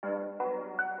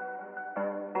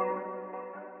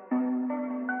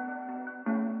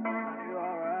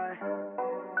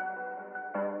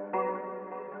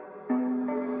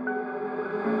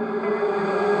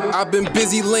I've been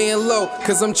busy laying low,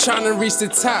 cause I'm trying to reach the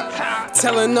top.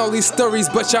 Telling all these stories,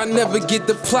 but y'all never get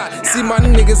the plot. See, my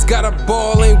niggas got a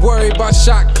ball, ain't worried about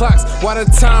shot clocks. While the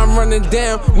time running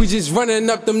down, we just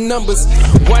running up them numbers.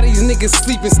 Why these niggas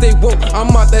sleeping, stay woke, I'm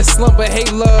out that slumber. Hey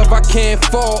love, I can't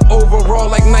fall overall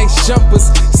like nice jumpers.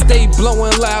 Stay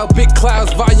blowing loud, big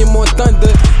clouds, volume on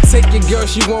thunder. Take your girl,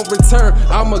 she won't return,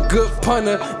 I'm a good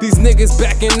punter. These niggas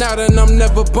backing out and I'm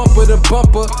never bumper to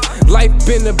bumper. Life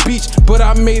been a beach, but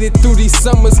I made it through these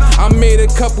summers. I made a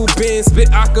couple bands, spit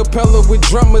acapella with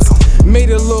drummers. Made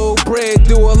a little bread,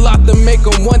 do a lot to make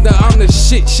them wonder. I'm the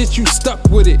shit, you stuck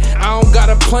with it. I don't got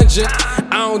a plunger,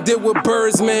 I don't deal with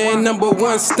birds, man,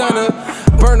 #1 stunner.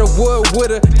 Burn a wood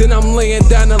with her, then I'm laying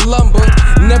down the lumber.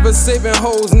 Never saving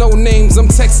hoes, no names, I'm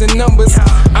texting numbers.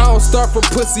 I don't start for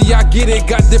pussy, I get it,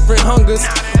 got different hungers.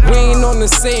 We ain't on the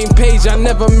same page, I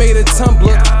never made a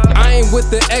Tumblr. I ain't with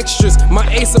the extras, my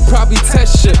ace will probably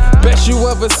test ya. Best you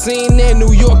ever seen in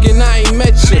New York and I ain't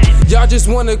met ya. Y'all just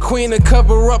want a queen to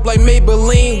cover up like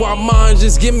Maybelline, while mine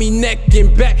just give me neck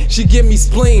and back, she give me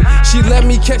spleen. She let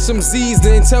me catch some Z's,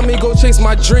 then tell me go chase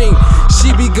my dream.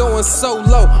 She be going so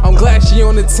low, I'm glad she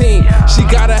on the team. She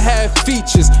gotta have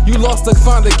features, you lost to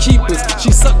find the keepers.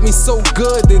 She sucked me so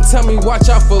good, then tell me watch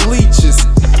out for leeches.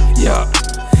 Yeah,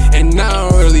 and I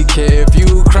don't really care if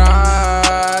you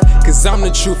cry, cause I'm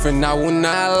the truth and I will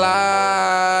not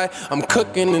lie. I'm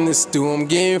cooking in the stew, I'm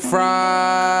getting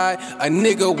fried. A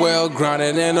nigga well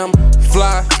grounded and I'm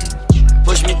fly.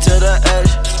 Push me to the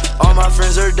edge, all my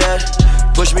friends are dead.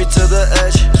 Push me to the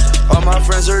edge, all my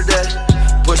friends are dead.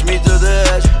 Push me to the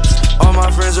edge, all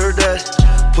my friends are dead.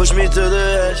 Push me to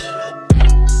the edge.